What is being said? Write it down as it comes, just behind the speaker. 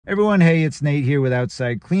Everyone, hey, it's Nate here with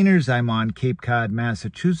Outside Cleaners. I'm on Cape Cod,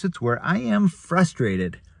 Massachusetts, where I am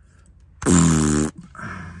frustrated. It's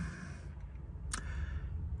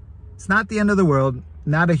not the end of the world,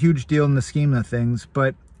 not a huge deal in the scheme of things,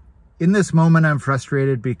 but in this moment I'm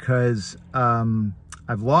frustrated because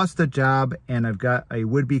I've lost a job and I've got a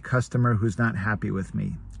would-be customer who's not happy with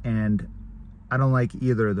me, and I don't like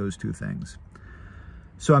either of those two things.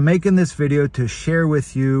 So I'm making this video to share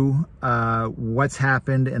with you what's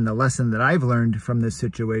happened and the lesson that I've learned from this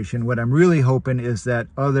situation. What I'm really hoping is that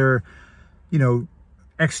other,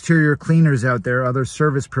 exterior cleaners out there, other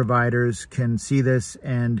service providers can see this,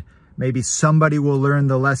 and maybe somebody will learn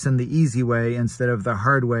the lesson the easy way instead of the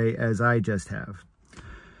hard way as I just have.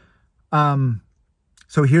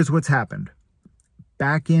 So here's what's happened.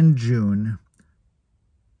 Back in June,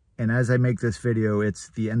 and as I make this video,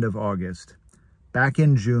 it's the end of August. Back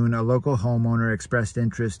in June, a local homeowner expressed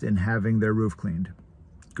interest in having their roof cleaned.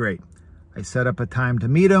 Great. I set up a time to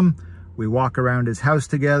meet him. We walk around his house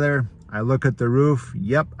together. I look at the roof.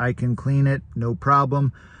 Yep, I can clean it. No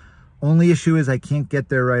problem. Only issue is I can't get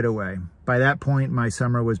there right away. By that point, my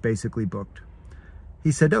summer was basically booked.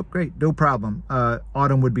 He said, oh, great, no problem.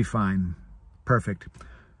 Autumn would be fine. Perfect.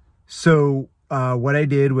 So what I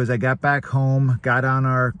did was I got back home, got on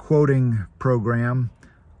our quoting program.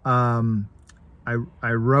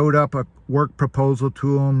 I wrote up a work proposal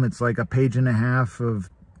to him. It's like a page and a half of,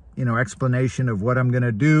 explanation of what I'm going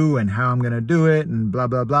to do and how I'm going to do it and blah,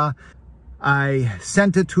 blah, blah. I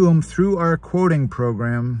sent it to him through our quoting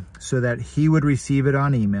program so that he would receive it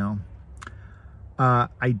on email.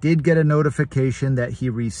 I did get a notification that he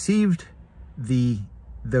received the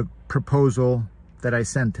proposal that I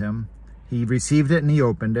sent him. He received it and he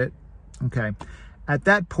opened it. Okay. At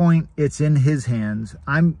that point, it's in his hands.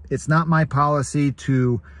 It's not my policy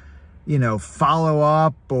to, follow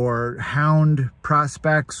up or hound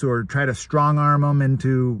prospects or try to strong arm them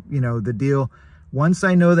into, the deal. Once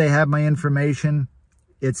I know they have my information,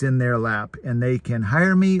 it's in their lap, and they can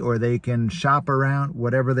hire me or they can shop around,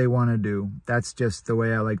 whatever they want to do. That's just the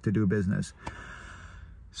way I like to do business.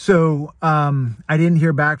 So I didn't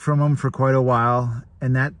hear back from them for quite a while,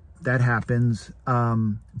 and that happens.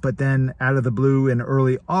 But then out of the blue in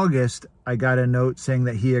early August, I got a note saying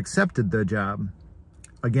that he accepted the job.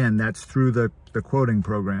 Again, that's through the quoting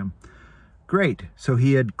program. Great. So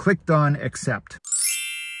he had clicked on accept.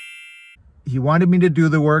 He wanted me to do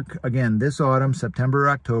the work again this autumn, September,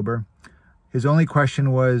 October. His only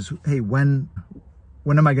question was, hey, when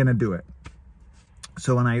am I going to do it?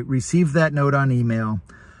 So when I received that note on email,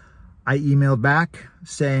 I emailed back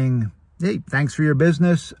saying, hey, thanks for your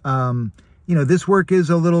business. This work is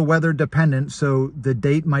a little weather dependent, so the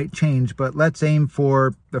date might change, but let's aim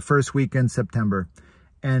for the first week in September.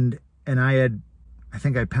 And I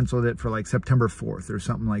think I penciled it for like September 4th or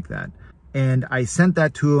something like that. And I sent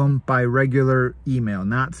that to him by regular email,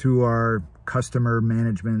 not through our customer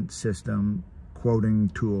management system quoting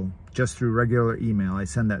tool, just through regular email. I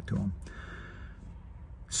send that to him.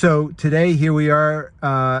 So today, here we are,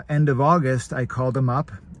 end of August, I called him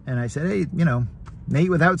up and I said, hey, Nate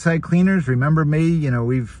with Outside Cleaners, remember me?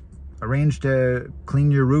 We've arranged to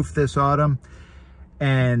clean your roof this autumn.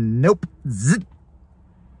 And nope, zip.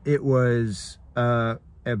 It was a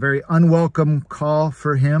very unwelcome call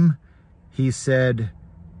for him. He said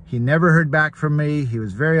he never heard back from me. He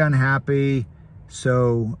was very unhappy.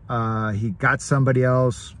 So he got somebody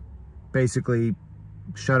else. Basically,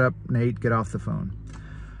 shut up, Nate, get off the phone.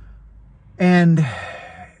 And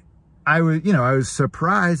I was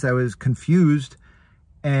surprised. I was confused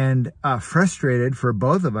and frustrated for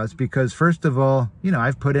both of us because, first of all,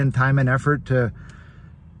 I've put in time and effort to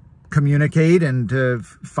communicate and to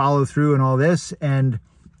follow through and all this. And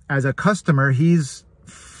as a customer, he's,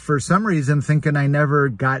 for some reason, thinking I never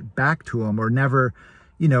got back to him or never,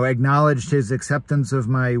 acknowledged his acceptance of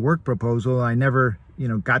my work proposal. I never,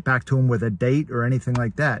 got back to him with a date or anything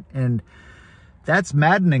like that. And that's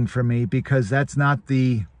maddening for me because that's not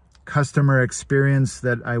the customer experience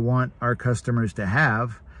that I want our customers to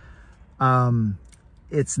have.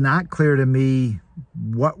 It's not clear to me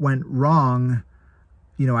what went wrong.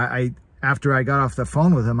 After I got off the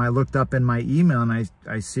phone with him, I looked up in my email and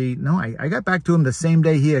I see, no, I got back to him the same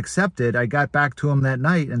day he accepted. I got back to him that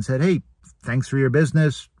night and said, hey, thanks for your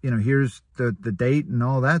business. Here's the date and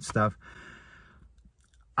all that stuff.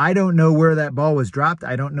 I don't know where that ball was dropped.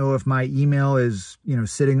 I don't know if my email is,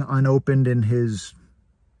 sitting unopened in his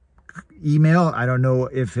email. I don't know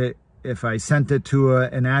if I sent it to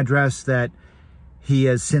an address that he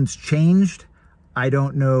has since changed. I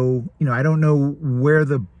don't know, I don't know where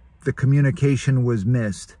the communication was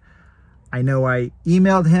missed. I know I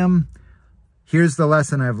emailed him. here's the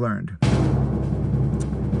lesson I've learned.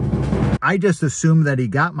 I just assumed that he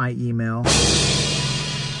got my email.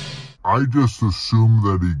 I just assumed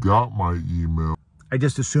that he got my email. I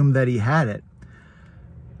just assumed that he had it.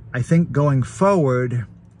 I think going forward,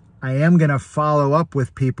 I am going to follow up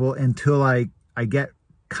with people until I get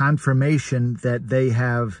confirmation that they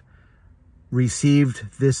have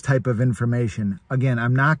received this type of information. Again,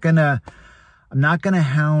 I'm not going to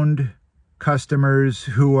hound customers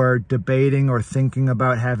who are debating or thinking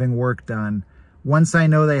about having work done. Once I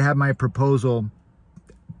know they have my proposal,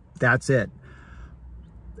 that's it.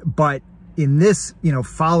 But in this,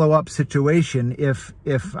 follow-up situation, if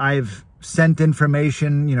I've sent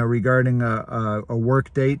information, regarding a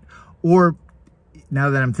work date, or now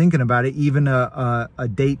that I'm thinking about it, even a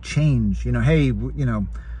date change, hey,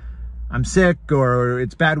 I'm sick, or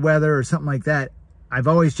it's bad weather or something like that, I've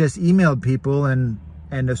always just emailed people and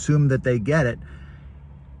assumed that they get it.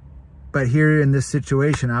 But here in this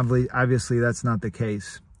situation, obviously that's not the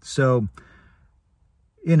case. So,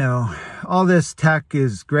 all this tech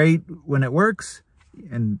is great when it works.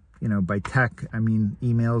 And, by tech, I mean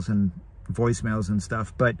emails and voicemails and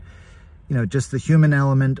stuff. But, just the human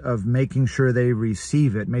element of making sure they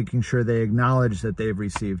receive it, making sure they acknowledge that they've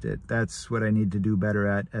received it. That's what I need to do better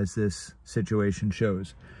at, as this situation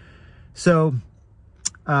shows. So,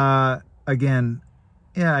 again,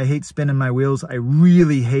 yeah, I hate spinning my wheels. I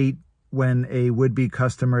really hate when a would-be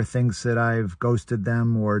customer thinks that I've ghosted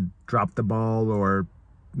them or dropped the ball or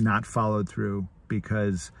not followed through,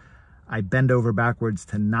 because I bend over backwards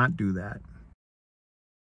to not do that.